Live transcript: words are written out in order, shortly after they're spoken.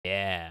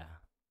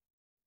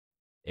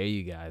There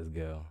you guys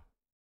go.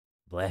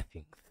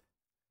 Blessings.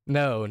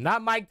 No,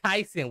 not Mike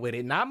Tyson with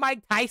it. Not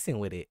Mike Tyson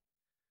with it.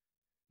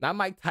 Not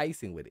Mike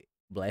Tyson with it.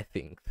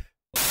 Blessings.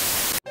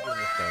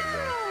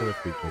 Killer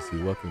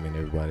frequency. Welcome in,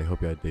 everybody.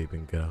 Hope y'all day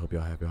been good. I hope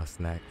y'all have y'all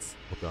snacks.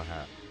 Hope y'all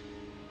have.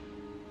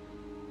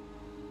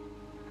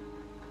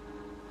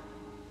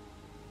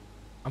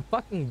 I'm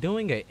fucking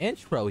doing an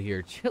intro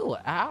here. Chill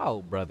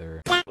out,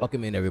 brother.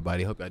 Welcome in,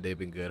 everybody. Hope y'all day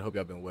been good. Hope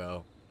y'all been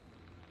well.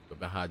 Hope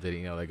been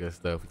hydrating, all that good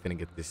stuff. We're gonna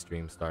get this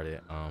stream started.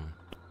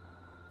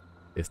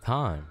 It's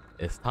time.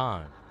 It's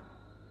time.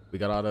 We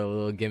got all the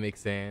little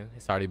gimmicks in.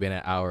 It's already been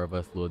an hour of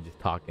us little just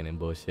talking and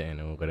bullshitting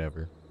and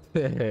whatever.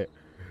 We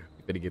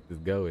gotta get this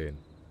going.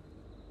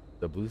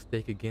 The blue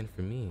steak again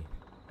for me.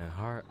 And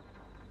heart.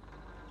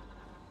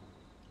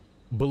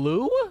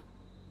 Blue?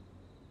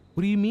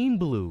 What do you mean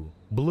blue?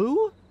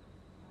 Blue?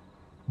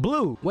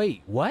 Blue.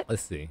 Wait, what?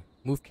 Let's see.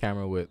 Move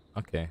camera with.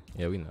 Okay.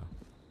 Yeah, we know.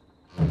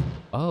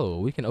 Oh,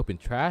 we can open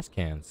trash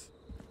cans.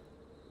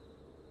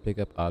 Pick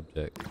up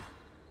object.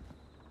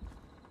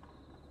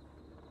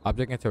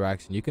 Object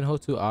interaction. You can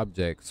hold two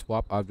objects.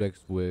 Swap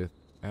objects with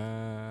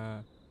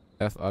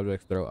F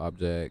objects, throw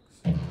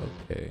objects.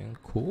 Okay,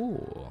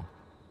 cool.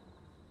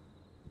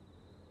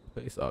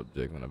 Place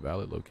object in a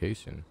valid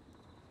location.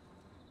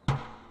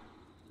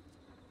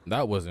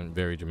 That wasn't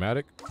very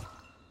dramatic.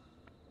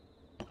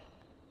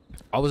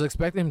 I was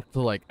expecting him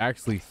to like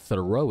actually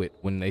throw it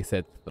when they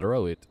said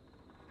throw it.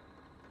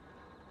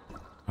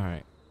 All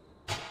right.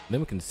 Then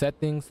we can set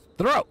things.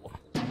 Throw.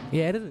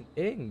 Yeah, it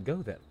didn't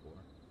go that far.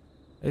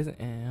 It isn't.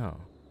 Yeah.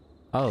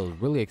 I was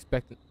really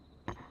expecting.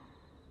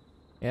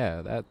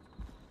 Yeah,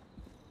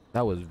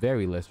 that was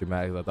very less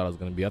dramatic than I thought it was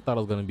gonna be. I thought it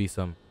was gonna be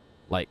some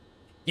like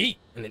yeet,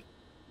 and then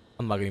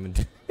I'm not gonna even.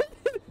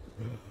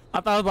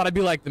 I thought I was about to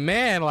be like the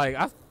man, like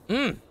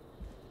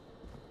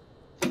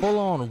full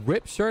on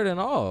ripped shirt and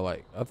all.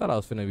 Like I thought I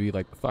was finna be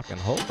like the fucking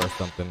Hulk or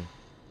something.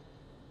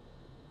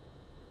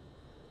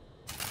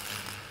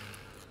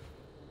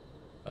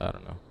 I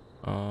don't know.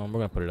 We're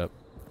gonna put it up.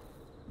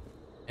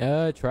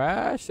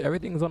 Trash.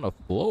 Everything's on the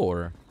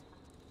floor.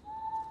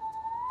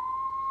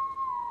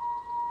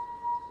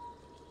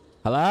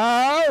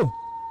 Hello?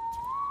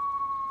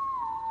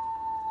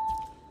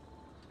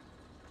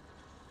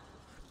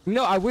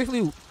 No, I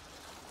really.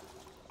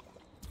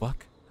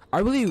 Fuck. I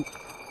really. I'm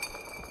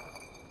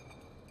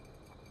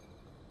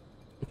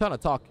trying to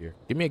talk here.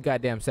 Give me a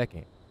goddamn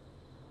second.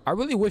 I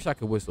really wish I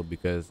could whistle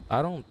because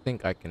I don't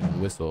think I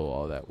can whistle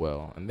all that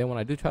well. And then when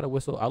I do try to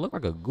whistle, I look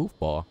like a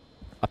goofball.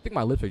 I think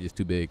my lips are just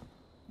too big.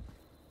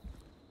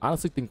 I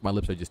honestly think my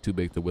lips are just too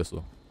big to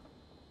whistle.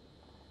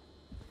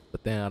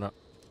 But then I don't.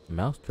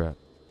 Mousetrap.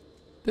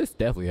 This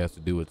definitely has to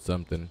do with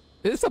something.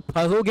 Is this a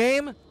puzzle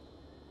game? I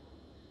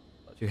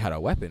thought you had a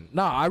weapon.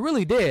 No, I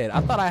really did.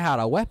 I thought I had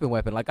a weapon.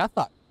 Like I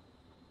thought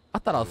I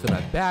was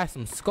gonna bash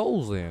some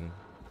skulls in.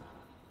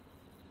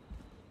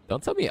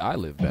 Don't tell me I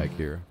live back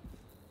here.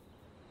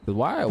 Cause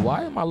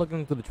why am I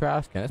looking through the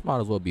trash can? This might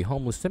as well be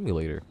homeless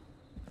simulator.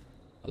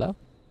 Hello?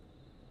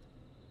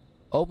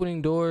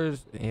 Opening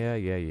doors. Yeah.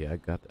 I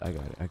got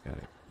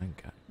it.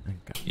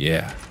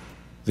 Yeah.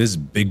 This is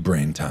big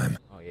brain time.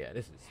 Oh yeah,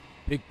 this is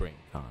big brain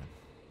time.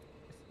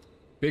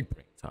 Big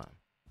brain time.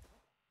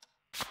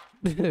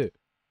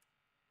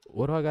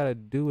 What do I gotta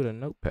do with a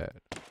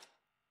notepad?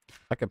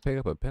 I can pick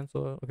up a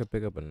pencil. I can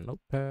pick up a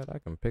notepad. I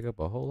can pick up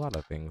a whole lot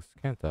of things,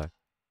 can't I?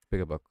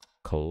 Pick up a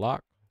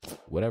clock.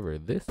 Whatever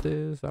this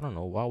is, I don't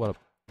know. Why would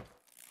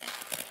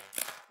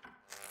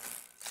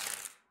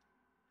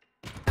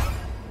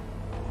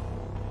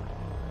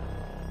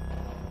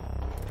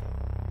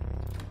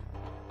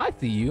I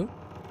see you.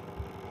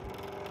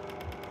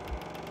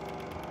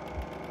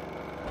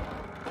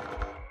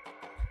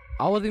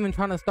 I wasn't even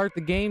trying to start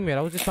the game yet.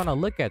 I was just trying to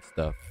look at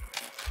stuff.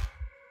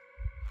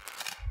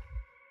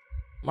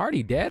 I'm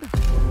already dead.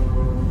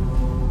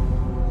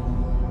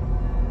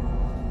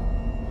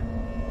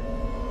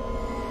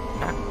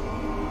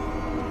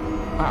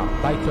 Wow,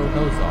 bite your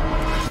nose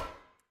off.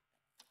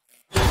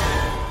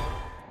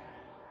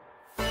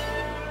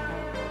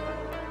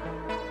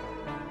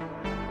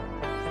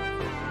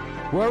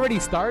 We're already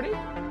starting?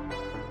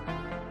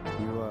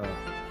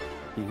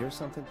 You hear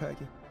something,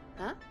 Peggy?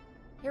 Huh?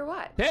 Hear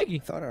what? Peggy.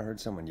 I thought I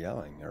heard someone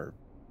yelling, or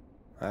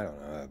I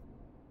don't know,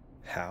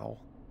 how?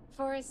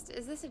 Forrest,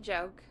 is this a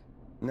joke?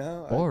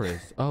 No.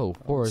 Forrest. Oh,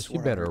 Forrest, you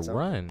better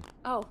run.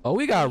 Oh. Oh,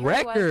 we got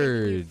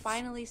records. You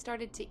finally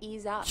started to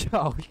ease up.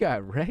 Yo, we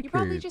got records. You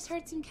probably just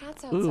heard some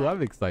cats outside. Ooh,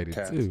 I'm excited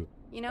Cats. too.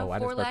 You know, I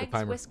didn't four start the legs,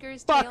 timer.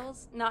 whiskers, Fuck.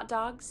 tails, not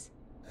dogs.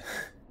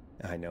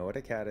 I know what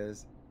a cat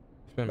is.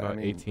 It's been But I about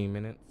mean- 18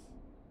 minutes.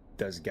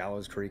 Does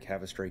Gallows Creek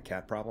have a stray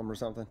cat problem or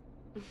something?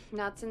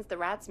 Not since the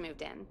rats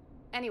moved in.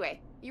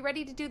 Anyway, you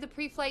ready to do the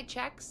pre-flight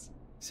checks?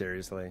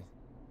 Seriously?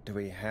 Do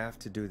we have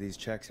to do these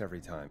checks every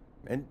time?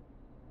 And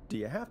do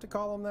you have to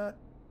call them that?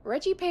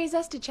 Reggie pays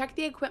us to check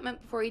the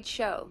equipment before each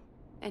show,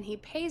 and he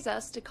pays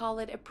us to call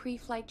it a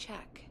pre-flight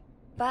check.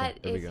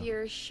 But there we if go.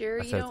 you're sure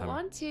I you said don't timer.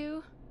 want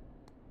to...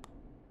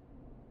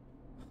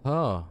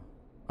 Oh,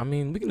 I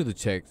mean, we can do the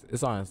checks.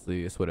 It's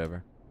honestly, it's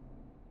whatever.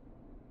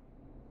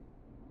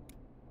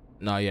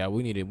 No, yeah,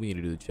 we need to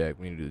do the check.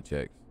 We need to do the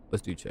checks.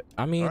 Let's do check.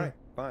 I mean, All right,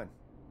 fine.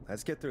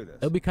 Let's get through this.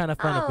 it'll be kind of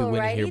fun if we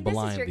went in here Alrighty, this is your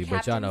blindly, but y'all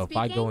captain know if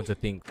I go speaking. into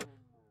things,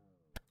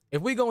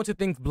 if we go into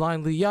things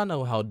blindly, y'all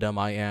know how dumb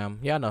I am.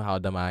 Y'all know how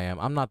dumb I am.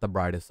 I'm not the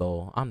brightest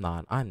soul. I'm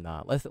not.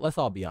 Let's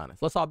all be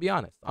honest. Let's all be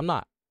honest. I'm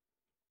not.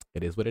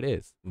 It is what it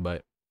is.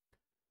 But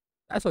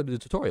that's why I do the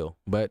tutorial.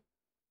 But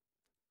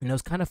you know,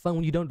 it's kind of fun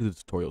when you don't do the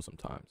tutorial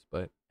sometimes.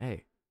 But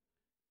hey,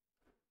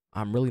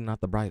 I'm really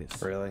not the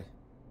brightest. Really?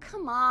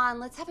 Come on,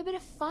 let's have a bit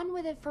of fun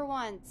with it for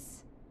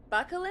once.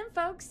 Buckle in,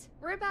 folks.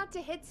 We're about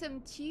to hit some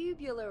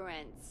tubular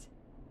rents.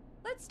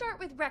 Let's start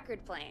with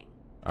record playing.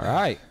 All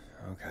right.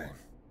 Okay.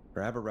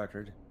 Grab a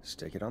record,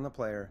 stick it on the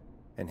player,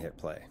 and hit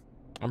play.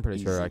 I'm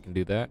pretty sure I Easy. can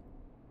do that.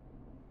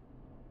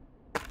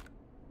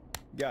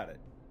 Got it.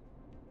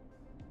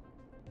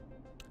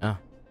 Ah.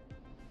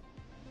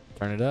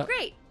 Turn it up.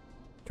 Great.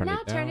 Turn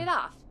Now it down. turn it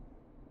off.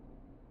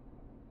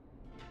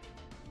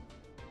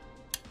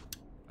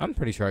 I'm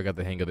pretty sure I got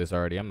the hang of this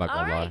already. I'm not All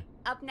gonna right. lie.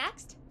 Up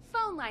next,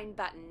 phone line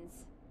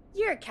buttons.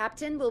 Your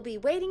captain will be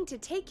waiting to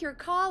take your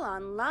call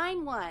on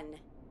line 1.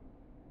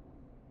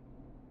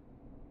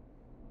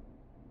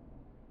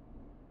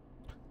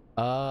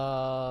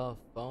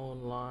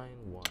 Phone line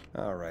 1.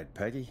 All right,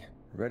 Peggy.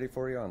 Ready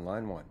for you on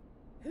line 1.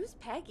 Who's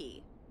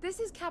Peggy? This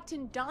is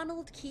Captain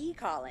Donald Key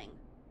calling.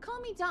 Call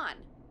me Don.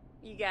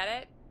 You get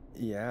it?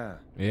 Yeah.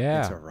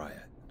 Yeah. It's a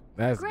riot.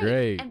 That's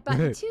great. And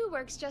button 2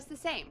 works just the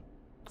same.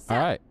 So,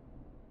 All right.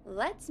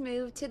 let's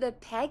move to the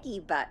Peggy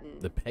button.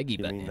 The Peggy You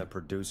button. mean the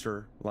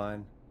producer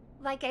line?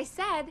 Like I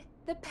said,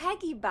 the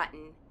Peggy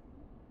button.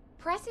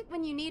 Press it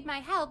when you need my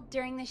help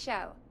during the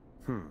show.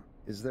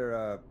 Is there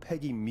a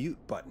Peggy mute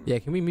button? Yeah,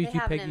 can we mute They you,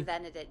 haven't Peggy?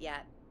 invented it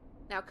yet.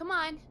 Now come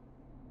on.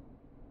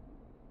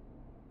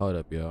 Hold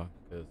up, y'all,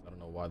 because I don't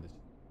know why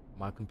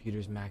my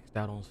computer's maxed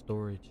out on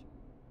storage.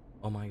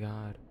 Oh my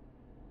god.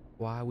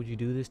 Why would you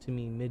do this to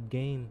me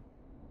mid-game?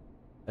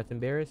 That's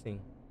embarrassing.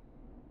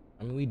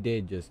 I mean, we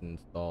did just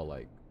install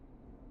like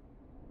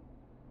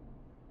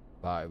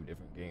 5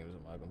 different games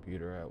on my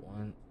computer at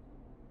once,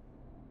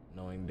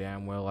 knowing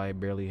damn well I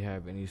barely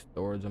have any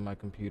storage on my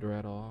computer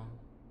at all.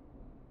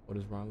 What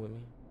is wrong with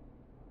me?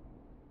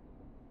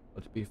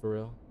 Let's be for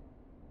real.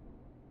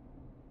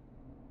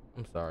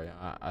 I'm sorry.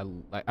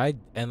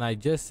 I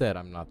just said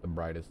I'm not the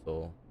brightest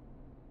soul.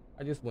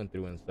 I just went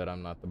through and said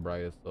I'm not the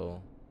brightest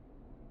soul.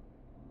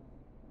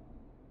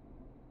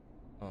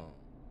 Oh my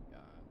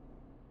god.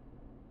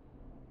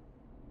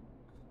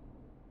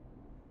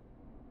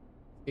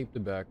 Escape the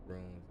back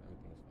rooms.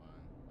 Everything's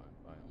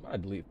fine. I'm gonna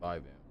delete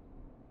 5M.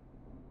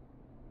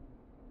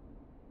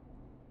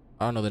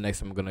 I don't know the next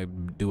time I'm gonna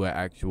do an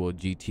actual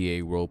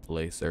GTA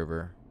roleplay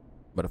server.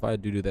 But if I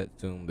do that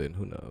soon, then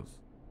who knows?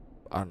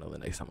 I don't know the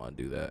next time I'll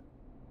do that.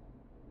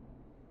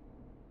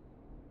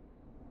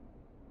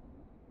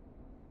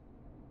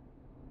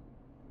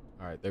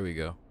 Alright, there we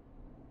go.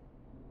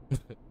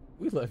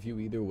 We love you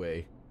either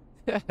way.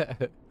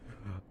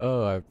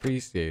 Oh, I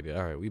appreciate it.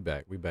 Alright, we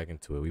back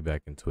into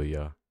it,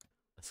 y'all.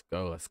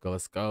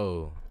 Let's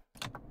go.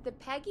 The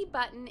Peggy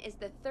button is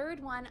the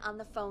 3rd one on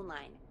the phone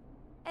line.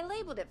 I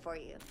labeled it for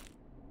you.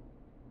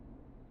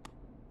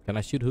 Can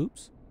I shoot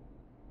hoops?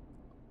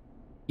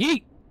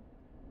 Yeet!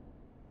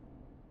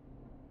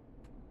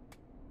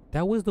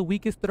 That was the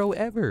weakest throw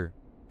ever.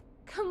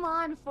 Come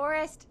on,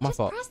 Forrest. My Just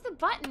fault. press the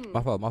button.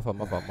 My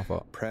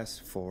fault. Press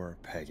for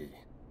Peggy.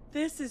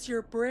 This is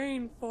your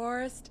brain,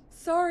 Forrest.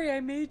 Sorry I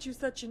made you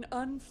such an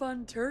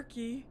unfun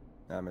turkey.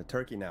 I'm a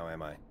turkey now,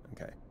 am I?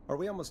 Okay. Are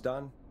we almost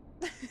done?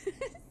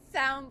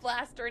 Sound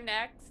Blaster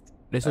next.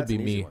 This would That's be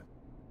an easy me. one.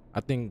 I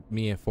think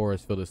me and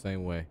Forrest feel the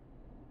same way.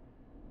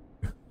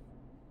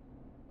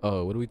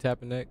 Oh, what are we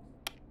tapping next?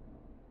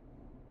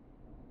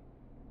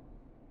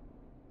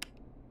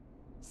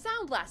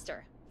 Sound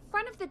Blaster.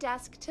 Front of the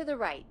desk to the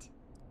right.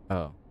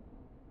 Oh.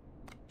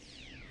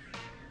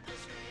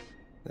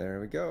 There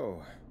we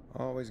go.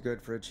 Always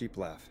good for a cheap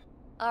laugh.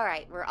 All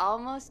right, we're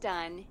almost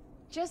done.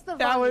 Just the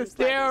That volume was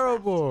sliders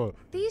terrible.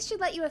 left. These should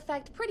let you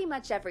affect pretty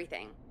much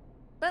everything.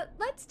 But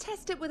let's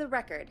test it with a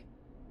record.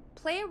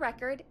 Play a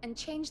record and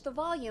change the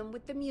volume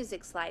with the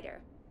music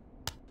slider.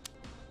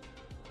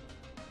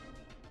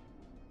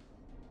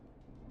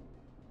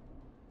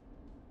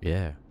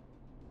 Yeah.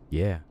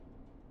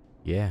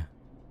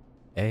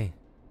 Hey.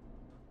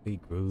 We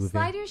grooving.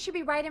 Sliders should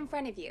be right in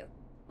front of you.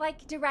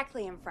 Like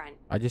directly in front.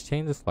 I just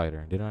changed the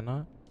slider, did I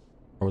not?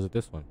 Or was it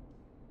this one?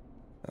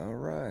 All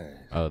right.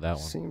 Oh, that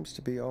one. Seems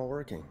to be all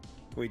working.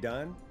 We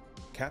done,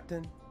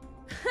 Captain?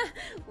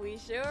 We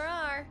sure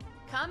are.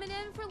 Coming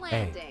in for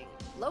landing.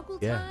 Local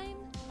Yeah. time.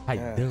 How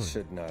you doing?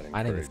 Should not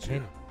My name is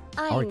encourage you. Ken.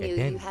 I Alright, knew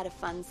then. you had a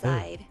fun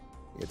side.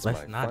 It's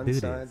Let's my not fun do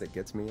side this. that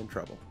gets me in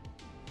trouble.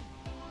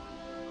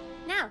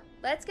 Now,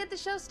 let's get the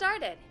show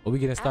started. Well, we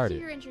getting started.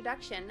 After your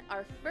introduction,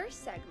 our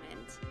first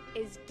segment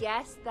is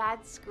Guess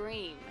That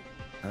Scream.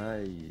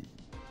 I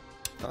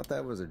thought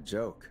that was a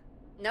joke.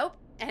 Nope,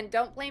 and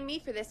don't blame me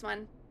for this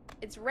one.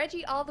 It's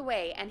Reggie all the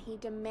way, and he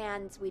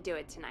demands we do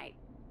it tonight.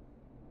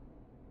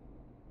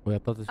 Wait, I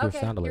thought this would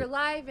Okay, sound you're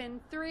like. live in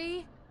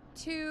 3,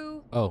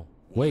 2. Oh,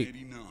 wait.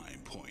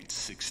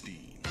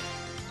 89.16.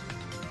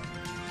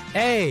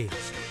 Hey!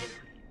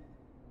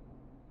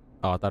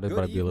 Oh, I thought it was Good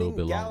about to be a little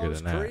evening, bit longer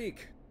Gallows than that.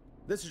 Creek.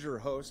 This is your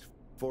host,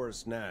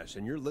 Forrest Nash,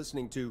 and you're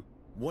listening to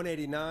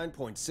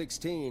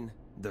 189.16,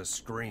 The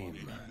Scream.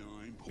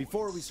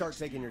 Before we start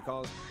taking your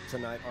calls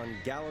tonight on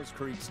Gallows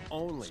Creek's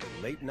only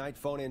late-night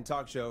phone-in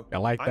talk show, I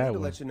like I that need to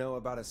one. let you know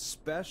about a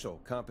special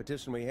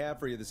competition we have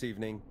for you this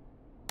evening.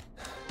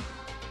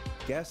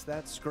 Guess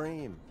that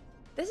scream.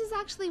 This is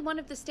actually one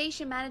of the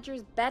station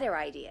manager's better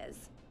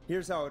ideas.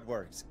 Here's how it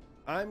works.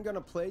 I'm gonna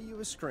play you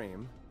a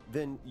scream,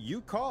 then you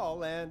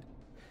call and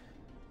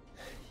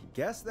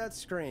guess that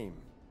scream.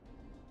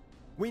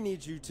 We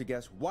need you to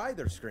guess why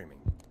they're screaming.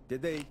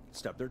 Did they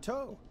stub their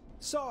toe,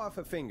 saw off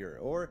a finger,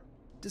 or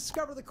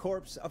discover the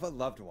corpse of a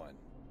loved one?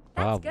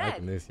 That's I'm good.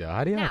 liking this, y'all.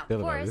 How do y'all Now, feel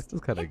about Forrest, this? This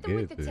is kind of hit them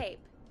with good the to tape.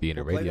 be in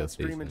a We'll play radio that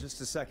scream station. in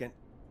just a second.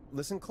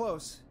 Listen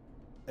close,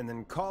 and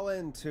then call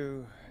in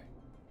to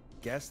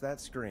guess that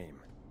scream.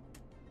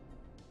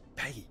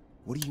 Peggy,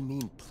 what do you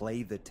mean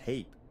play the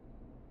tape?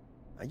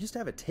 I used to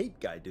have a tape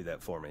guy do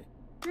that for me.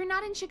 You're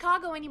not in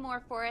Chicago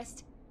anymore,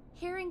 Forrest.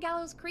 Here in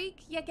Gallows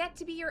Creek, you get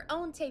to be your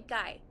own tape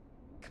guy.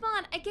 Come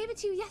on, I gave it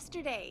to you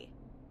yesterday.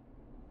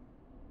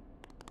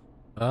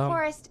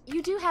 Forrest,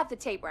 you do have the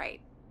tape right.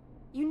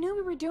 You knew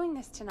we were doing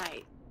this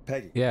tonight.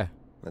 Peggy, Yeah.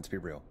 let's be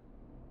real.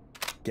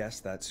 Guess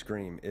that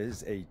scream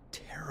is a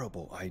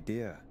terrible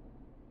idea.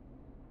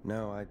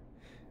 No,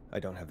 I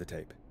don't have the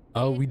tape.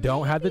 Oh, It we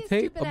don't may have the be a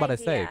tape? I'm stupid about to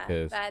say, idea,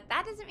 because but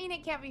that doesn't mean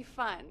it can't be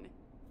fun.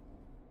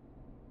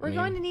 We're mean-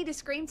 going to need a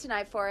scream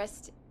tonight,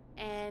 Forrest.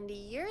 And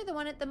you're the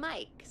one at the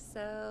mic,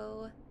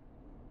 so...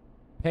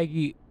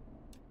 Peggy,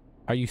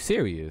 are you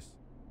serious?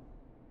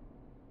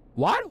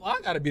 Why do I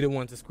gotta be the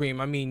one to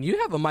scream? I mean, you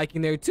have a mic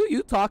in there too.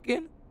 You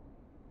talking?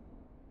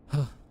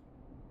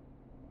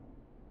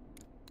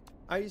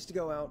 I used to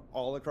go out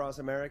all across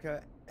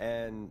America,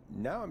 and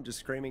now I'm just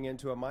screaming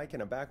into a mic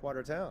in a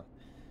backwater town.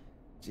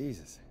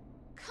 Jesus.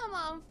 Come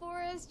on,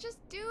 Forrest, just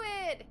do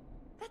it.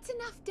 That's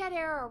enough dead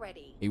air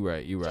already. You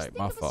right. You Just right. think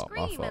My of a fault. My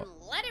scream fault. and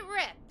let it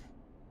rip.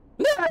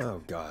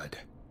 Oh, God.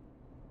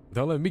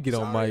 Don't let me get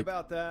on Sorry mic.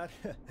 about that.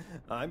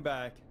 I'm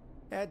back.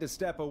 Had to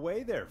step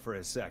away there for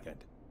a second.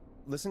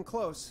 Listen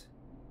close,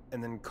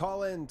 and then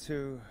call in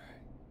to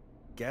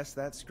guess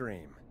that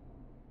scream.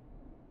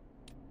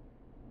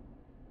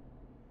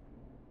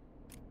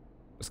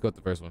 Let's go with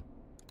the first one.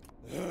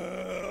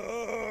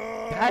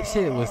 That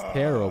shit was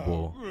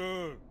terrible.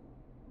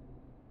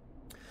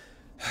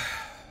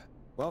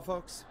 Well,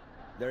 folks,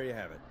 there you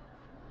have it.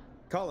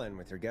 Call in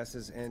with your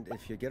guesses, and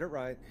if you get it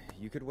right,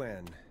 you could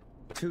win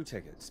 2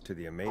 tickets to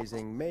the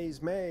amazing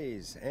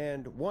Maze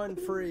and 1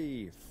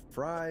 free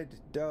fried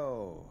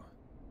dough.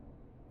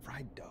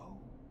 Fried dough?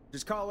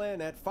 Just call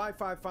in at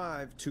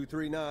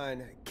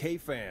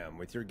 555-239-KFAM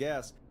with your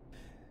guess.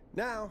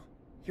 Now,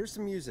 here's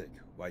some music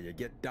while you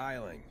get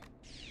dialing.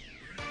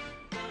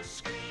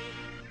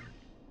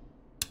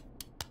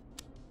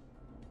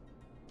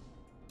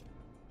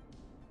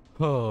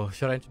 Oh,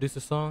 should I introduce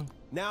the song?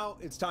 Now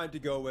it's time to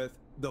go with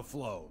The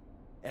Flow.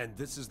 And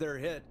this is their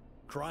hit,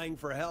 Crying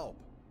for Help.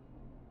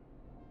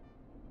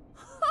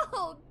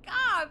 Oh,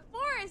 God,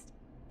 Forrest,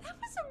 that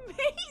was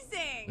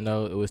amazing.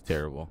 No, it was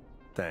terrible.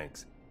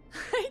 Thanks.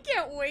 I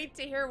can't wait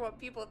to hear what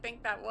people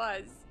think that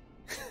was.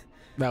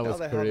 That How was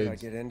the hell did I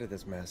cringe. get into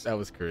this mess? That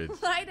was cringe.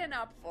 Lighten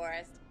up,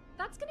 Forrest.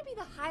 That's gonna be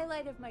the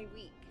highlight of my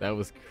week. That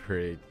was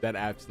cringe. That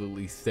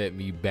absolutely set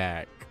me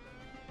back.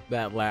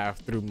 That laugh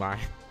threw my...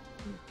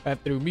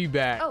 That threw me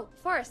back. Oh,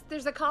 Forrest,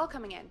 there's a call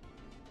coming in.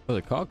 There's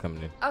a call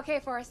coming in. Okay,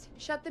 Forrest,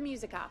 shut the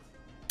music off.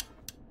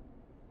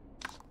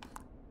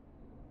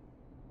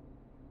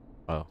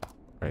 Oh,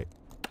 right.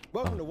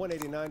 Welcome to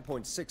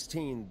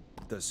 189.16,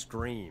 The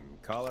Scream.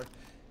 Caller,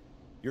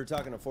 you're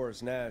talking to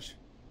Forrest Nash.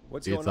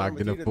 What's You're going on with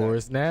talking you to tonight?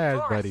 Forrest Nash,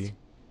 Forrest. buddy.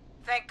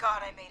 Thank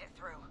God I made it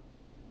through.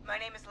 My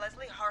name is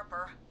Leslie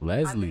Harper. I'm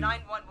Leslie. the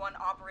 911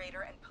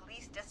 operator and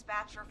police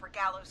dispatcher for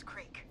Gallows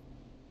Creek.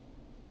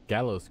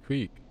 Gallows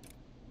Creek.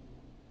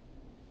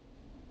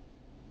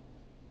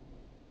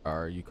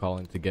 Are you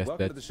calling to guess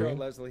Welcome that to the scream?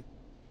 show, Leslie.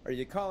 Are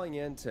you calling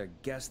in to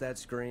guess that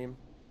scream?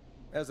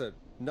 As a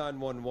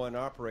 911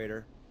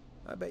 operator,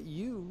 I bet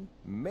you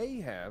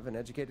may have an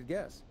educated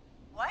guess.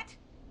 What?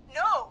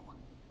 No!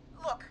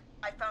 Look,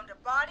 I found a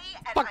body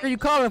and Fuck I are you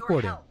need calling your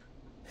for then? help.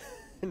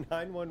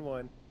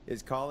 911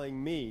 is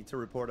calling me to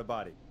report a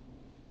body.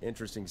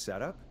 Interesting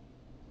setup.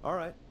 All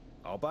right,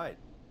 I'll bite.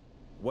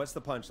 What's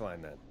the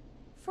punchline then?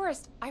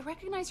 Forrest, I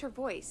recognize her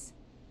voice.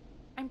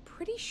 I'm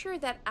pretty sure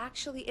that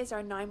actually is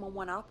our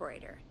 911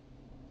 operator.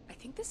 I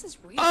think this is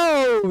real.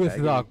 Oh, this is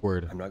Peggy,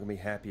 awkward. I'm not gonna be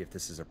happy if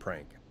this is a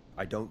prank.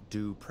 I don't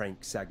do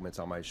prank segments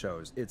on my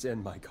shows. It's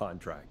in my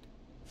contract.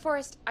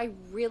 Forrest, I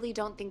really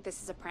don't think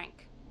this is a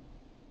prank.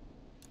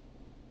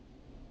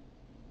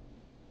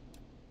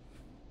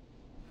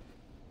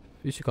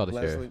 You should call the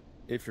Leslie, sheriff.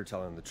 if you're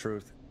telling the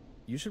truth,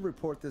 you should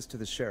report this to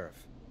the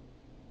sheriff.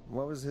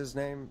 What was his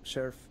name?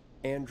 Sheriff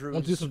Andrews?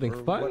 Want to do something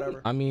or fun?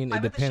 Whatever? I mean, it I'm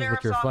at the depends what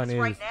sheriff's your fun office is.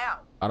 right now.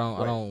 I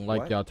don't Wait,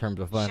 like what? y'all terms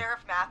of fun.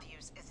 Sheriff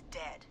Matthews is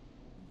dead.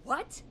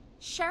 What?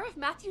 Sheriff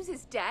Matthews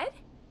is dead?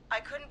 I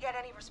couldn't get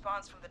any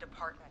response from the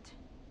department.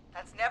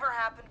 That's never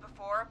happened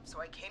before, so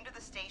I came to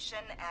the station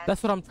and...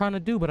 That's what I'm trying to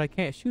do, but I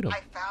can't shoot him.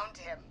 I found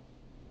him.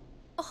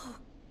 Oh,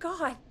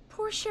 God.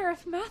 Poor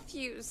Sheriff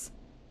Matthews.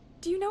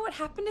 Do you know what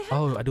happened to him?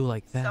 Oh, I do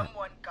like that.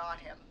 Someone got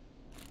him.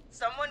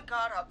 Someone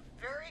got up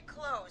very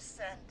close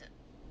and...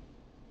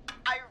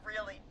 I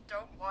really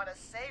don't want to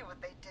say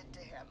what they did to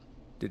him.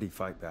 Did he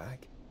fight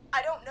back?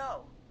 I don't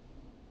know.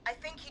 I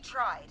think he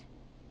tried.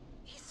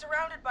 He's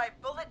surrounded by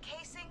bullet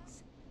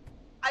casings.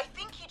 I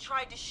think he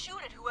tried to shoot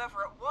at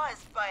whoever it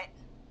was, but...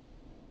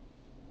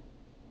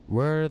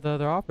 Where are the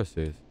other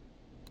officers?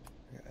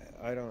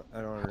 I don't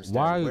understand.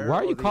 Why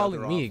are you the calling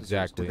other me officers?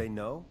 exactly? Do they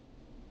know?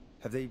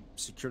 Have they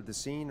secured the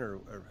scene or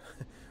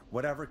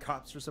whatever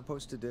cops are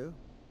supposed to do?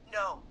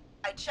 No,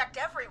 I checked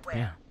everywhere.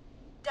 Yeah.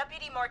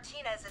 Deputy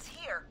Martinez is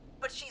here,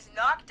 but she's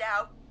knocked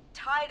out,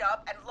 tied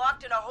up, and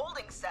locked in a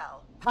holding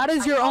cell. How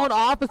does I your called own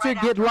you officer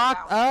right get after I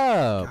locked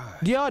found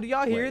up? God. Do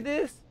y'all hear Wait.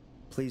 this?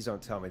 Please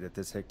don't tell me that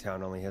this hick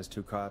town only has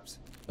 2 cops.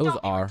 It was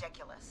Don't be R.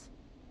 ridiculous.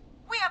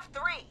 We have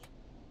 3,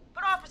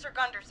 but Officer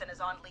Gunderson is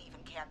on leave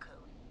in Cancun.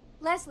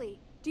 Leslie,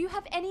 do you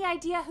have any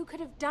idea who could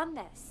have done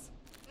this?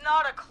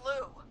 Not a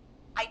clue.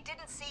 I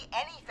didn't see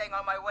anything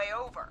on my way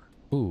over.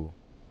 Ooh.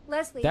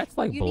 Leslie, That's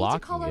like you need to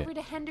call blocking it. over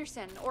to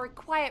Henderson or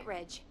Quiet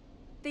Ridge.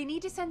 They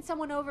need to send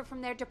someone over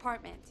from their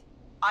department.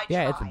 I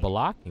Yeah, it's tried,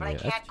 blocking but I it.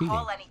 That's can't cheating.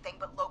 call anything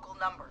but local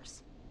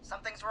numbers.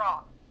 Something's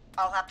wrong.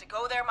 I'll have to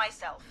go there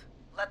myself.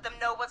 Let them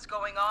know what's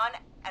going on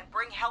and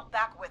bring help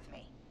back with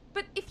me.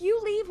 But if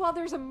you leave while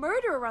there's a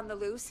murderer on the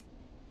loose,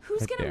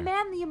 who's Right gonna there.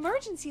 man the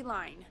emergency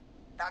line?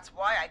 That's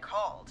why I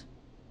called.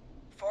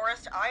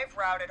 Forrest, I've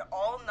routed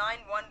all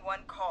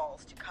 911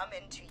 calls to come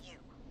in to you.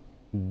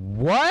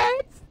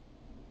 What?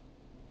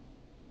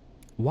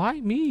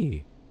 Why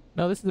me?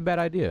 No, this is a bad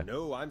idea.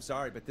 No, I'm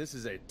sorry, but this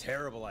is a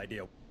terrible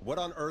idea. What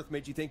on earth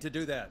made you think to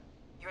do that?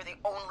 You're the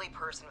only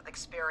person with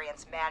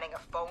experience manning a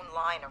phone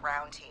line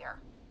around here.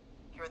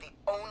 You're the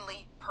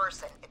only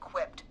person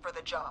equipped for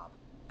the job.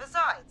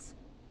 Besides,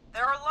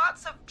 there are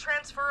lots of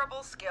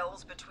transferable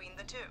skills between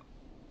the two.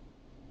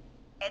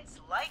 It's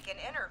like an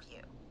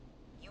interview.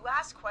 You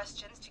ask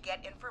questions to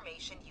get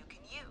information you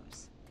can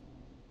use.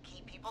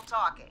 Keep people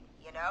talking,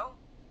 you know?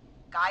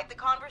 Guide the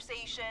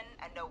conversation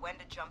and know when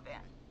to jump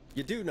in.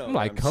 You do know I'm that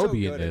like I'm Kobe so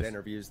in good at this.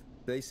 interviews.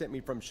 They sent me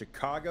from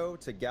Chicago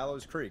to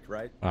Gallows Creek,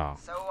 right? Oh.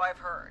 So I've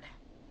heard.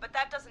 But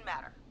that doesn't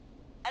matter.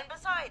 And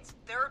besides,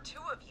 there are 2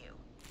 of you.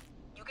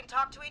 You can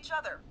talk to each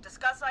other,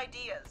 discuss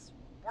ideas,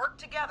 work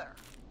together.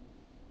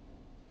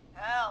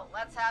 Hell,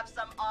 let's have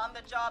some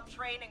on-the-job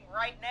training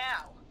right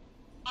now.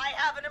 I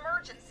have an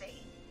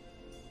emergency.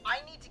 I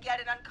need to get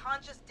an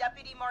unconscious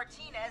Deputy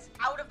Martinez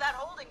out of that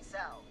holding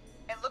cell.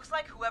 It looks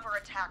like whoever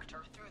attacked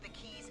her threw the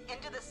keys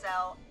into the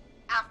cell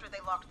after they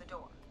locked the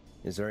door.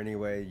 Is there any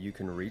way you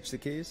can reach the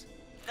keys?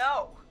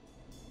 No.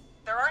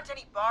 There aren't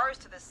any bars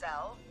to the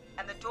cell,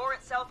 and the door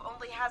itself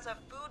only has a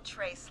food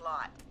tray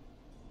slot.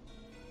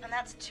 And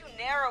that's too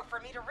narrow for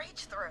me to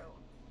reach through.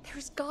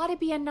 There's gotta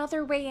be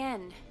another way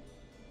in.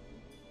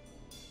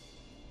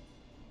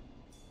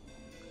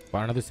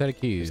 Find another set of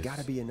keys. There's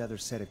got to be another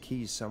set of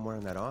keys somewhere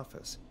in that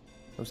office.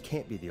 Those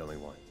can't be the only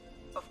ones.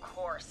 Of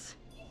course.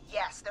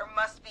 Yes, there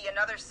must be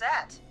another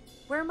set.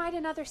 Where might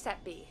another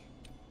set be?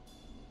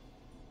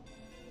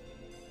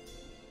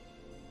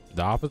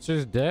 The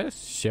officer's desk?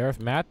 Sheriff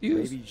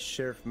Matthews? Maybe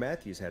Sheriff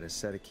Matthews had a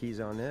set of keys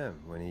on him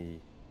when he,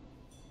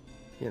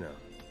 you know.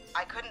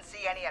 I couldn't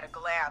see any at a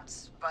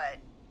glance, but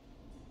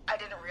I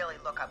didn't really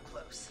look up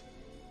close.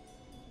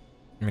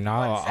 I mean, One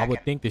I would second.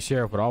 think the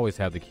sheriff would always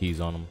have the keys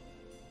on him.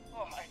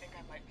 Oh, I think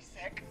I might be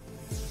sick.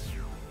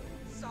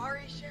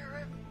 Sorry,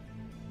 Sheriff.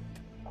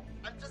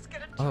 I'm just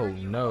gonna turn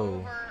you no.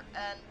 over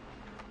and...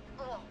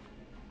 Oh.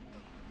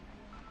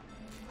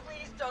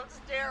 Please don't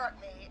stare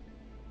at me.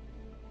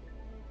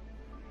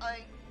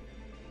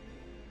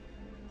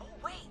 Oh,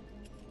 wait.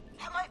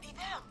 That might be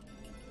them.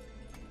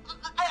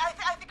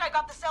 I think I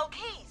got the cell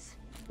keys.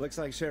 Looks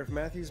like Sheriff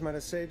Matthews might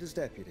have saved his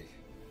deputy.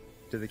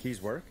 Do the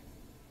keys work?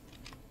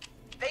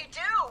 They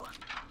do.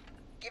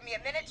 Give me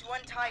a minute to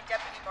untie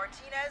Deputy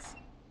Martinez.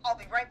 I'll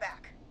be right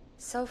back.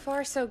 So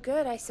far, so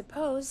good, I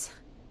suppose.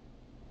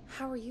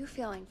 How are you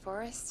feeling,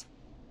 Forrest?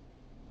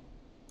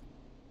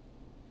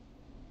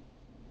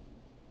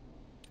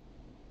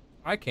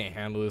 I can't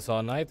handle this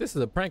all night. If this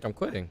is a prank, I'm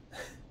quitting.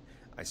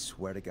 I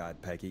swear to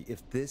God, Peggy,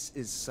 if this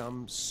is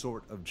some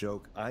sort of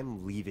joke,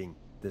 I'm leaving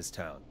this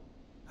town.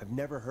 I've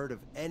never heard of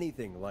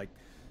anything like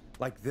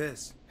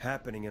this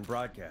happening in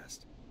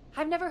broadcast.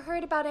 I've never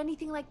heard about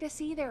anything like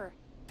this either.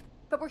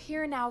 But we're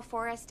here now,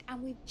 Forrest,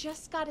 and we've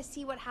just got to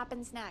see what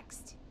happens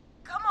next.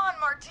 Come on,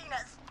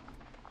 Martinez.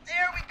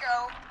 There we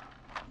go.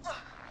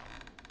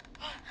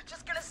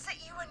 Just gonna sit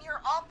you in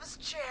your office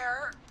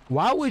chair.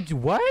 Why would you?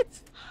 What?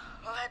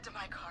 We'll head to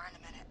my car in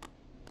a minute.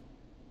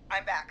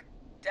 I'm back.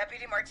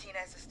 Deputy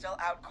Martinez is still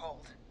out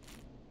cold.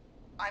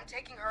 I'm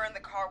taking her in the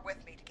car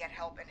with me to get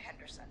help in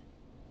Henderson.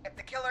 If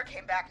the killer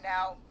came back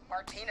now,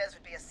 Martinez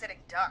would be a sitting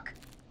duck.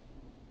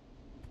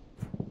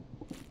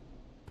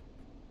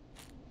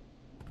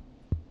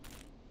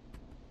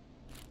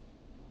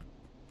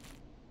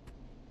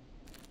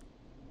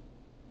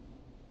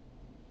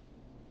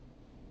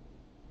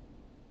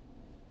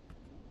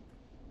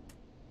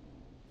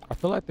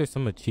 feel like there's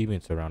some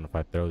achievements around if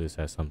I throw this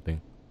at something.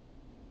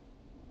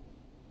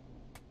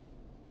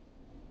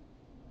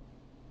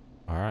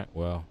 Alright,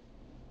 well.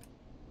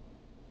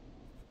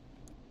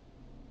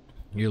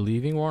 You're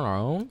leaving? We're on our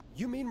own?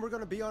 You mean we're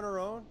gonna be on our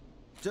own?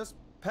 Just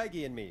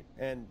Peggy and me,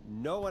 and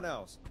no one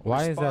else.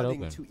 Why is that responding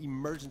open? to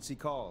emergency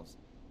calls.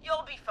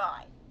 You'll be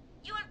fine.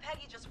 You and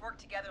Peggy just work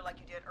together like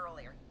you did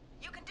earlier.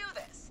 You can do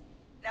this.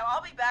 Now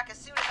I'll be back as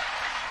soon as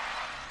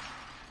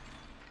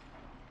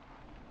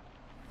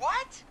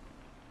What?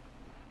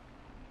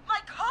 My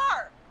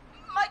car!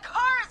 My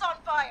car is on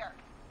fire!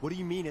 What do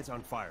you mean it's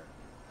on fire?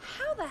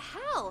 How the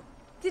hell?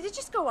 Did it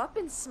just go up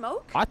in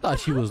smoke? I thought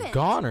she was happened?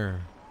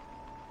 goner.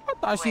 I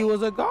thought she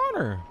was a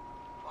goner.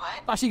 What? I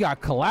thought she got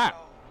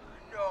collapsed.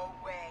 No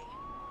way.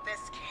 This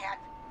can't.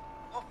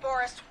 Well,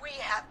 Forrest, we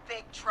have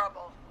big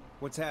trouble.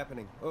 What's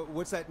happening?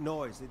 What's that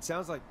noise? It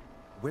sounds like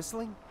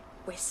whistling?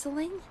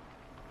 Whistling?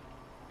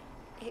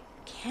 It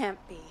can't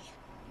be.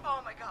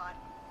 Oh my god.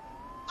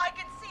 I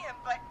can see him,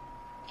 but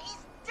he's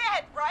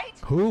dead, right?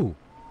 Who?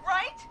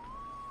 Right?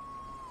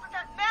 With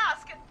that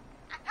mask, and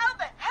how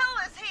the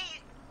hell is he?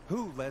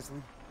 Who,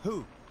 Leslie?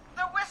 Who?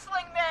 The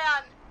whistling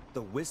man.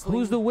 The whistling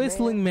Who's the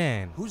whistling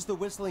man? Who's the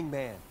whistling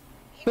man?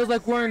 He Feels was a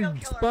like we're in serial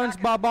killer back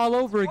SpongeBob all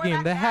over before again.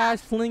 that The hash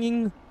mask.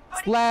 flinging, But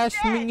he's slash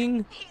dead.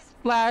 flinging, He's-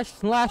 slash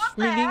What the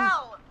flinging.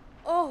 hell?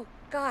 Oh,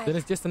 God. Then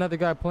it's just another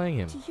guy playing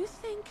him. Do you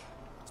think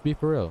Let's be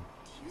for real.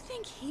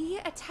 he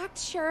attacked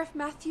Sheriff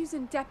Matthews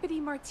and Deputy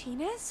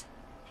Martinez?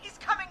 He's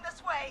coming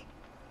this way.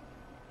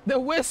 The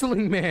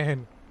whistling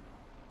man.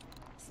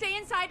 Stay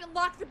inside and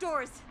lock the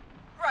doors.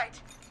 Right.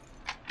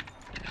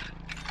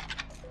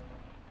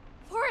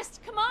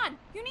 Forrest, come on.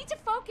 You need to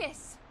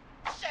focus.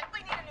 Shit, we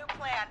need a new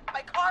plan.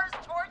 My car is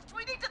torched.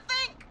 We need to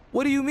think.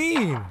 What do you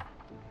mean?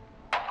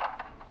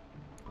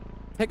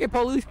 Take a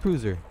police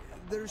cruiser.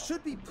 There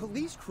should be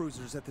police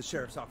cruisers at the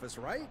sheriff's office,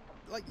 right?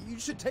 Like, you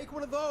should take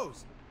one of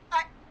those.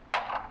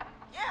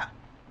 Yeah.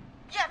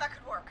 Yeah, that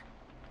could work.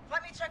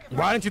 Let me check if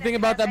Why didn't you think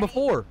about that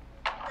before?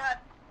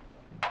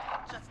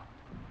 Just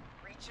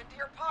reach into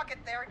your pocket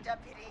there,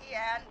 deputy,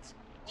 and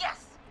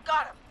yes,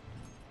 got him.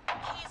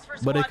 Keys for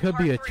But it squad could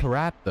be car a 3.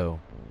 trap, though.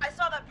 I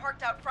saw that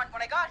parked out front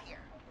when I got here.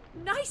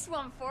 Nice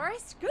one,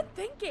 Forrest. Good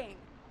thinking.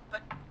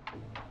 But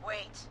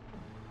wait.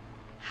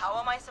 How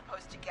am I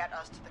supposed to get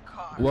us to the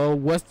car? Well,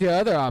 what's the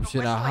other The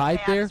option? A whistling hide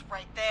man there? is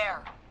right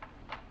there.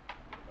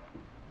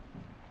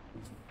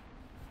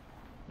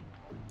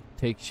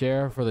 Take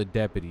sheriff or the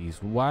deputies.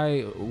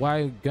 Why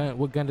gun?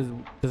 What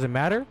gun does it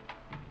matter?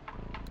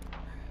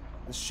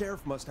 The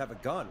sheriff must have a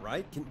gun,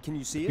 right? Can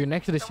you see If you're it?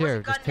 next to the There was a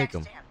sheriff, gun just take next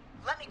him. to him.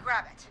 Let me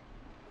grab it.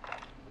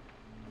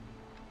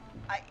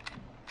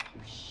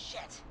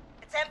 Shit.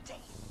 It's empty.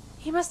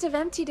 He must have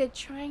emptied it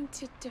trying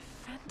to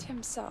defend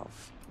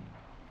himself.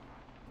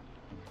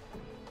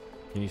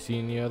 Can you see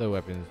any other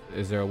weapons?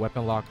 Is there a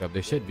weapon lockup?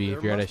 There should be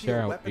if you're at a must be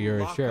sheriff. weapon You're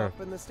a lockup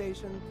sheriff. in the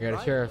station, You're at a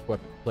right? sheriff's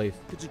weapon place.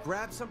 Could you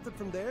grab something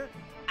from there?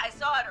 I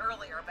saw it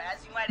earlier, but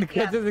as you might have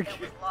Because guessed, of the it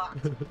was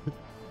locked.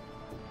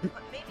 But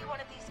maybe one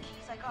of these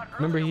keys I got earlier.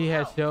 Remember he will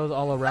had help. shells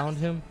all Let me around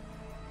see. him?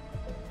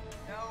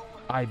 No.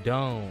 I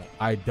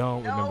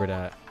don't remember No.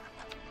 that.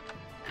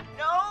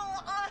 No.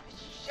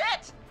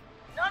 Shit.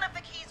 None of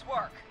the keys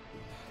work.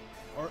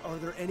 Are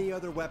there any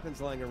other weapons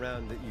lying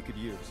around that you could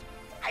use?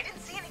 I didn't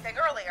see anything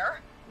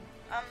earlier.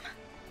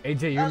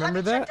 AJ, you remember let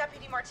me that? check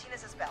Deputy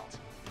Martinez's belt.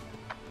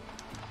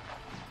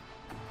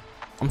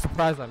 I'm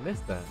surprised I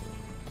missed that.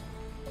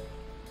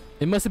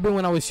 It must have been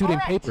when I was shooting All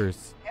right.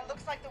 papers. It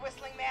looks like the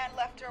whistling man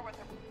left her with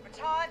a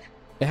baton.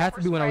 It has to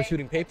pepper be when I was spray,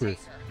 shooting and a papers.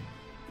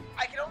 taser.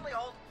 I can only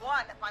hold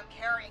one if I'm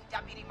carrying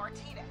Deputy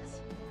Martinez.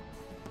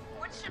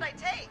 Which should I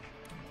take?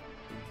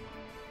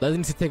 Leslie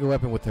needs to take a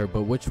weapon with her,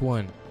 but which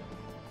one?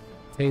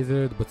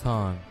 Taser, the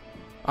baton.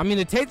 I mean,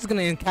 the taser's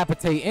gonna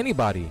incapacitate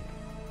anybody.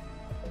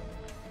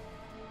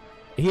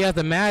 He has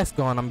the mask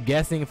on. I'm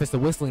guessing if it's the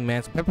whistling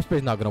man, so pepper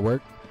spray's not gonna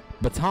work.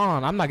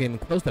 Baton, I'm not getting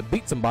close to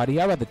beat somebody.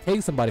 I'd rather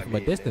take somebody from a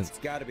distance. It's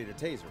got to be the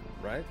taser,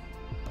 right?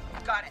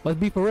 Got it. Let's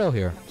be for real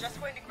here. I'm just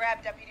going to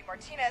grab Deputy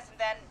Martinez and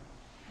then...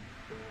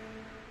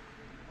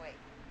 Wait.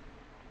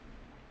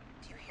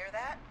 Do you hear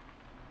that?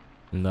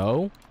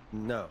 No?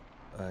 No,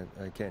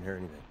 I can't hear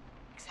anything.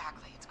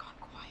 Exactly. It's gone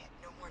quiet.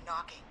 No more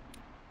knocking.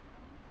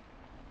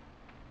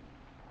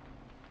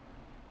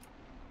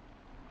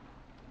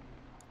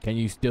 Can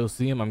you still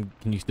see him?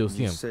 Can you still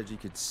see You him? said you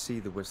could see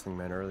the whistling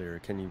man earlier.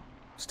 Can you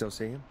still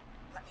see him?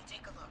 Let me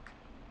take a look.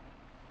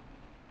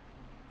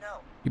 No,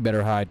 You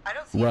better hide. I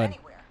don't see it Run.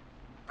 anywhere.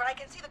 But I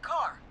can see the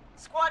car.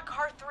 Squad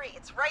car 3.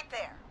 It's right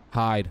there.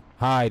 Hide.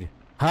 Hide.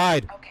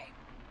 Hide. Okay.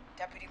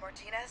 Deputy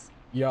Martinez?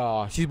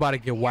 Y'all, she's about to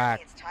get Hear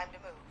whacked. me, it's time to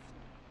move.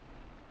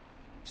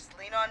 Just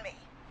lean on me.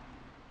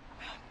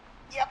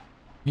 Yep.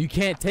 You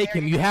can't take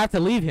There him. you You go. have to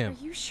leave Are him.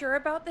 you sure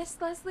about this,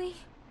 Leslie?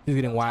 She's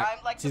getting No whacked. time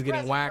like the She's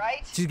getting present, whacked.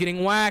 right? She's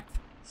getting whacked.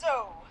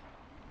 So,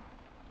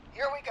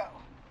 here we go.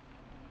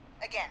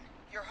 Again,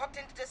 you're hooked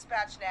into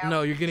dispatch now.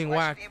 No, you're getting so I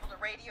whacked. should be able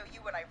to radio you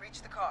when I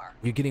reach the car.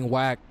 You're getting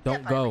whacked.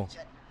 Don't If I go. reach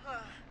it.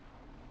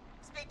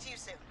 Speak to you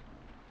soon.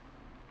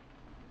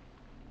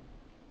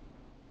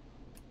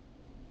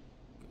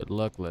 Good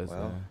luck, Leslie.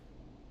 Well,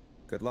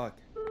 good luck.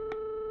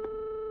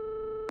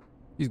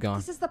 He's gone.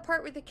 This is the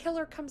part where the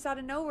killer comes out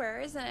of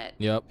nowhere, isn't it?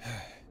 Yep.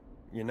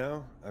 You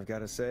know, I've got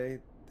to say,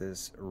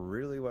 this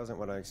really wasn't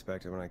what I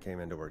expected when I came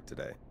into work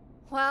today.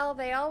 Well,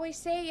 they always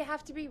say you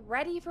have to be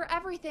ready for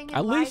everything in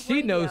At least live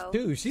she knows radio.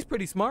 too. She's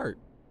pretty smart.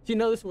 She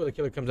knows this is where the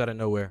killer comes out of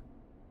nowhere.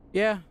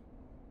 Yeah.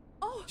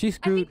 Oh, She's I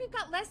screwed. think we've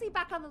got Leslie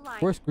back on the line.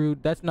 We're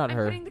screwed. That's not I'm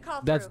her. putting the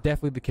call That's through.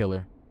 definitely the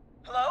killer.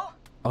 Hello?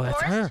 Oh,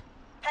 that's Forrest? her.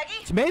 Peggy?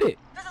 She made it.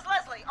 This is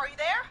Leslie. Are you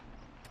there?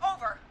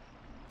 Over.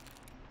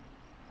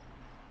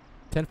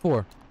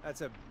 10-4.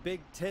 That's a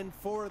big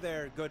 10-4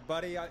 there, good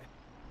buddy. I'm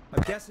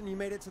guessing you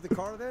made it to the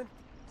car then?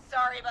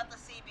 Sorry about the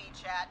CB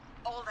chat.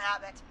 Old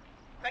habit.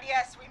 But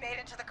yes, we made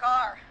it to the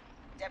car.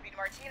 Deputy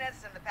Martinez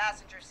is in the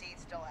passenger seat,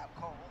 still out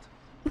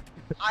cold.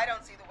 I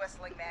don't see the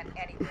whistling man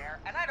anywhere,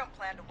 and I don't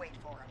plan to wait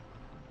for him.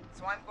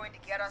 So I'm going to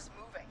get us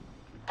moving.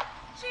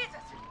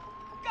 Jesus!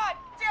 God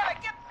damn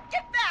it!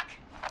 Get back!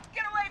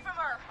 Get away from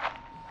her!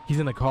 He's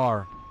in the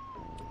car.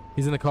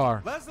 He's in the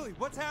car. Leslie,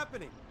 what's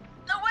happening?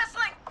 The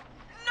whistling!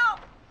 No!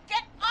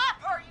 Get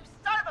off her, you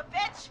son of a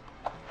bitch!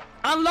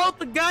 Unload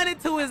the gun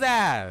into his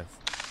ass.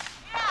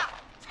 Yeah!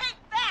 Take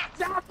that!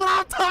 That's what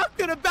I'm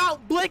talking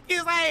about. Blick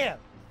his ass.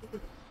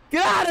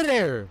 Get out of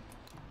there.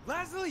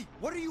 Leslie,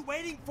 what are you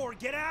waiting for?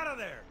 Get out of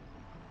there!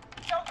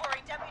 Don't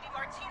worry, Deputy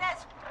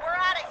Martinez. We're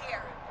out of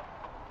here.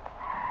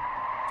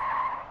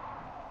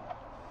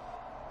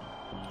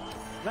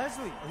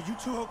 Leslie, are you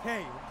two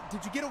okay?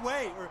 Did you get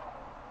away, or...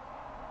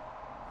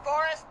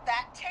 Forrest,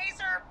 that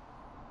taser?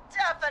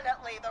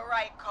 Definitely the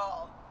right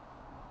call.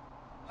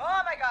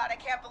 Oh my god, I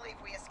can't believe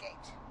we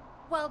escaped.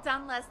 Well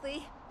done,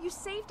 Leslie. You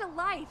saved a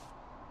life.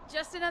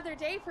 Just another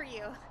day for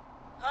you.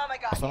 Oh my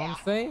god, That's what yeah.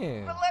 I'm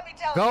saying. But let me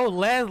tell Go you,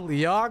 Leslie,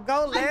 y'all.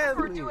 Go I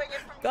prefer Leslie. doing it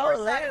from Go your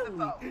side of the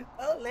boat. Leslie.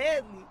 Go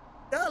Leslie.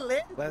 Go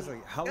Leslie.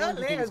 Leslie, how long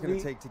do you think it's going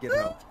to take to get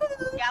help?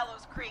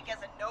 Gallows Creek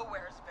isn't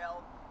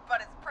Nowheresville,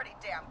 but it's pretty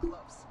damn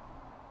close.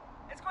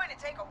 It's going to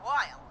take a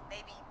while,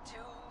 maybe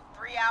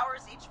 2-3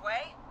 hours each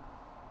way.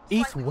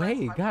 Each Slightly way,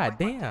 less by god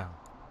going damn.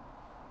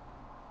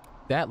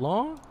 That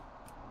long?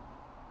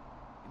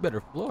 You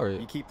better floor You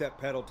it. keep that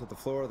pedal to the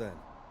floor then.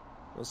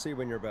 We'll see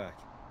when you're back.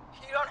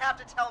 You don't have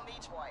to tell me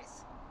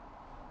twice.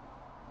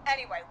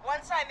 Anyway,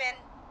 once I'm in...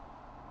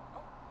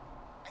 Oh,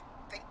 I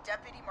think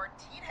Deputy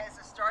Martinez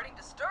is starting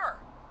to stir.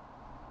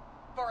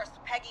 Forrest,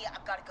 Peggy,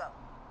 I've got to go.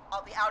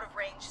 I'll be out of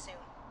range soon,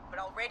 but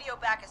I'll radio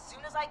back as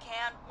soon as I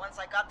can once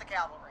I got the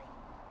cavalry.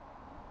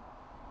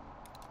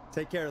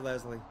 Take care,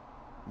 Leslie.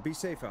 Be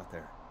safe out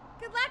there.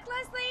 Good luck,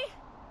 Leslie.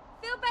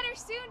 Feel better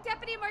soon,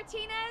 Deputy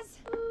Martinez.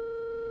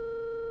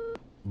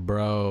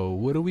 Bro,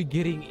 what are we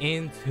getting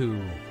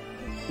into?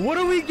 What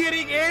are we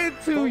getting into,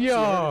 Folks, you heard it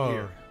y'all?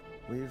 here.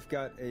 We've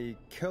got a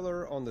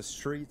killer on the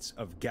streets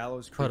of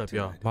Gallows Creek Hold up,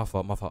 y'all. tonight.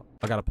 My fault.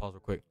 I gotta pause real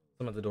quick.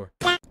 Someone at the door.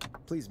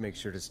 Please make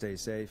sure to stay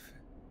safe.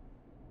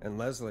 And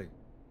Leslie,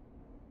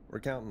 we're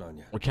counting on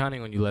you. We're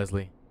counting on you,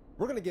 Leslie.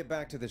 We're going to get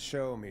back to the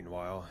show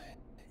meanwhile.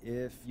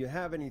 If you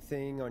have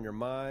anything on your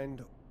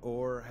mind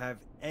or have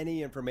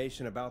any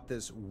information about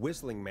this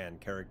Whistling Man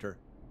character,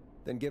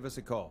 then give us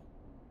a call.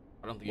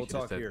 I don't think We'll you should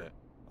have talk said here that.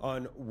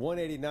 on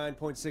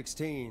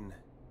 189.16,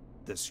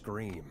 The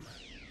Scream.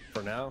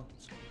 For now,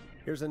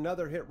 here's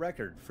another hit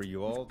record for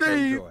you all to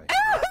enjoy.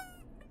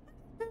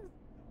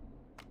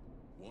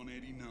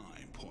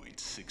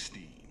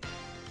 189.16.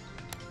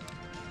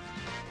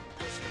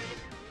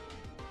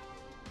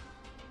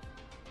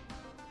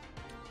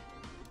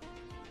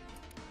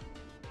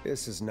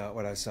 This is not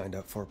what I signed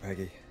up for,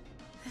 Peggy.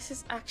 This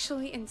is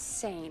actually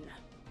insane.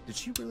 Did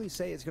she really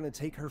say it's going to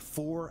take her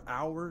 4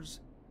 hours?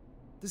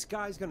 This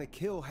guy's going to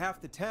kill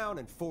half the town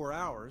in 4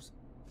 hours.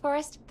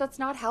 Forrest, that's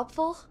not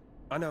helpful.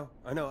 I know,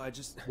 I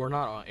just... We're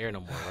not on air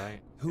no more, right?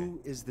 Who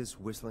is this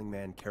Whistling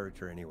Man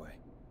character anyway?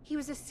 He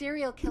was a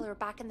serial killer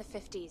back in the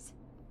 50s.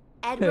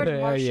 Edward Oh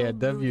Marshall yeah,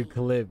 W Mooney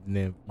clip,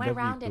 Nim. went W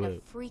around in a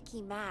clip.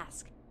 freaky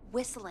mask,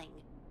 whistling,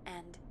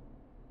 and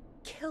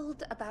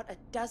killed about a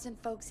dozen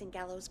folks in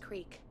Gallows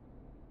Creek.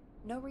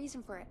 No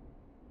reason for it.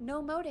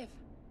 No motive.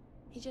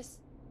 He just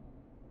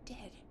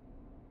did.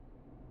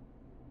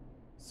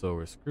 So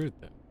we're screwed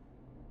then.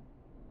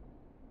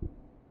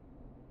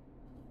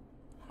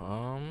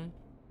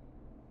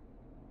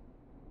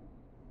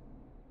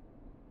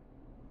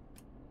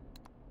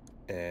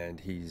 And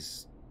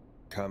he's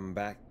come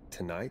back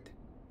tonight?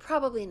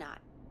 Probably not.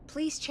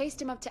 Police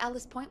chased him up to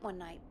Ellis Point one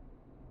night.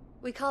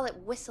 We call it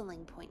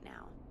Whistling Point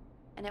now.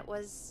 And it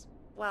was,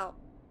 well,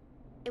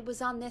 it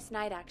was on this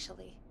night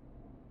actually.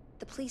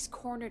 The police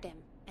cornered him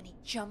and he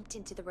jumped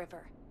into the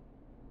river.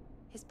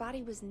 His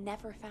body was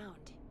never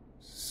found.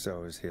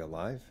 So is he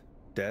alive?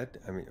 Dead?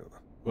 I mean,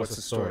 what's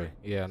the story?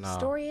 Yeah, nah.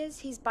 Story is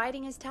he's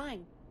biding his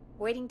time,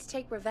 waiting to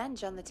take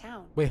revenge on the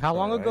town. Wait, how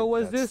long ago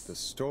was that's this? the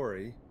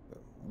story.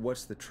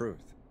 What's the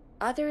truth?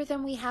 Other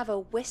than we have a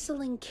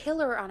whistling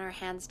killer on our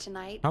hands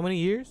tonight, How many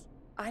years?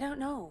 I don't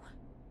know.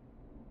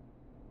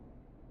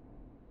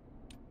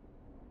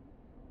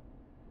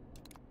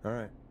 All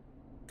right.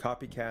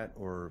 Copycat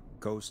or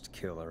ghost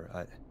killer.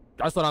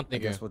 That's what I'm I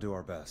thinking. guess we'll do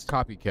our best.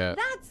 Copycat.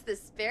 That's the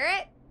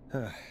spirit.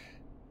 At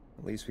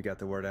least we got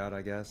the word out,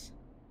 I guess.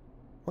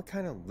 What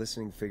kind of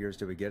listening figures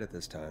do we get at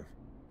this time?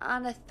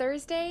 On a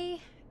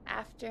Thursday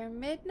after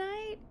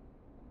midnight?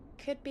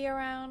 Could be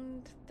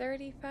around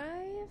 35?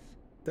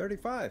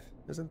 35.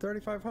 Isn't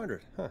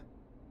 3,500? Huh.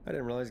 I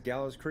didn't realize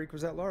Gallows Creek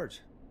was that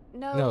large.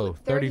 No,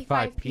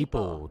 35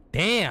 people.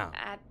 Damn.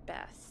 At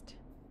best.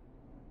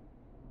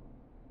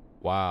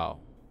 Wow.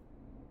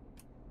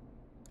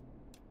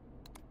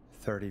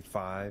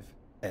 35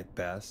 at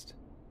best.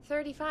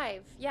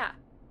 35, yeah.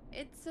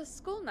 It's a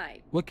school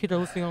night. What kid are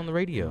listening on the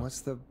radio? And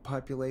what's the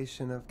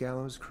population of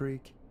Gallows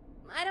Creek?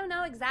 I don't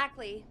know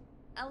exactly.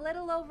 A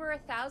little over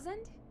 1,000?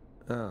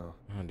 Oh. Oh,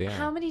 damn.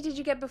 How many did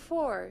you get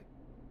before?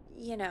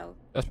 You know.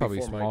 That's probably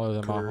Before smaller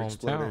than my career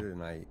exploded hometown.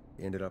 and I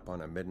ended up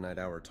on a midnight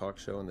hour talk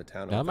show in the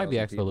town of That might be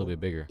 1,000 actually a little bit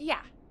bigger.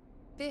 Yeah.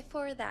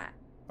 Before that.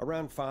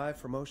 Around 5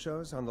 for most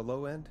shows on the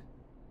low end.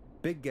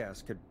 Big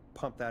Gas could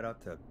pump that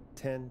up to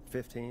 10,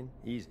 15,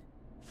 easy.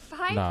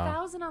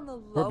 5,000 on the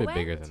low We're a bit end?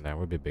 bigger than that.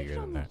 We're a bit We bigger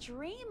can than only that.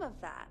 dream of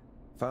that.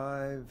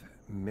 5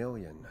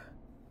 million.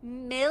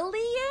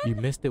 Million? You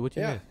missed it. What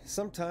you Yeah, missed?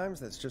 sometimes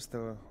that's just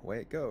the way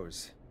it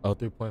goes. Oh,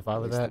 3.5 At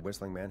of least the that?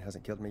 Whistling Man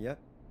hasn't killed me yet.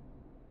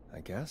 I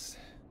guess.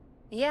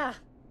 Yeah.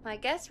 I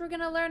guess we're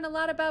gonna learn a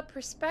lot about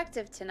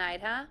perspective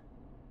tonight, huh?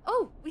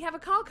 Oh, we have a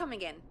call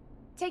coming in.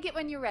 Take it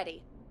when you're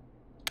ready.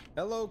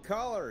 Hello,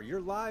 caller.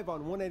 You're live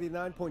on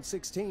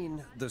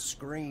 189.16, The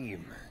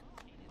Scream.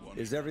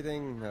 Is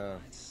everything,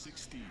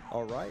 16.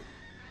 all right?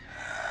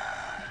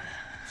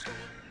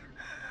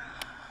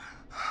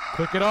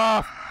 Click it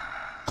off!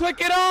 Click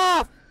it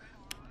off!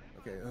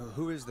 Okay,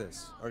 who is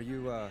this? Are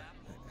you,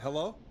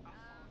 hello?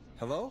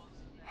 Hello?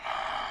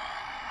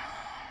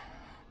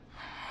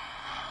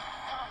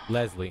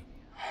 Leslie.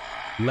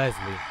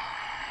 Leslie.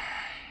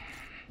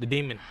 The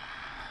demon.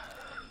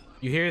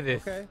 You hear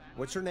this? Okay,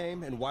 what's your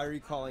name and why are you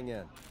calling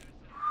in?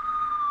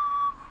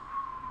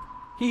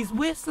 He's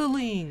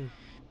whistling.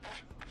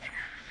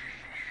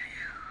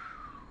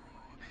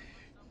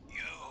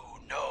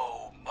 You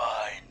know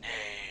my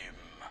name.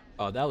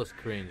 Oh, that was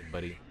cringe,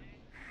 buddy.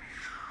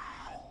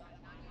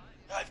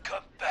 I've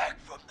come back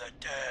from the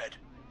dead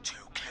to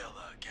kill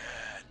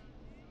again.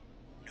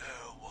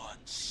 No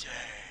one's safe.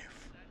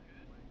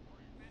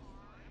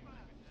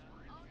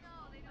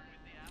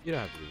 You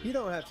don't have to do You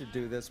don't have to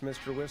do this,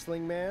 Mr.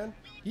 Whistling Man.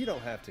 You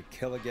don't have to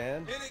kill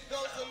again. And it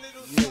goes a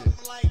little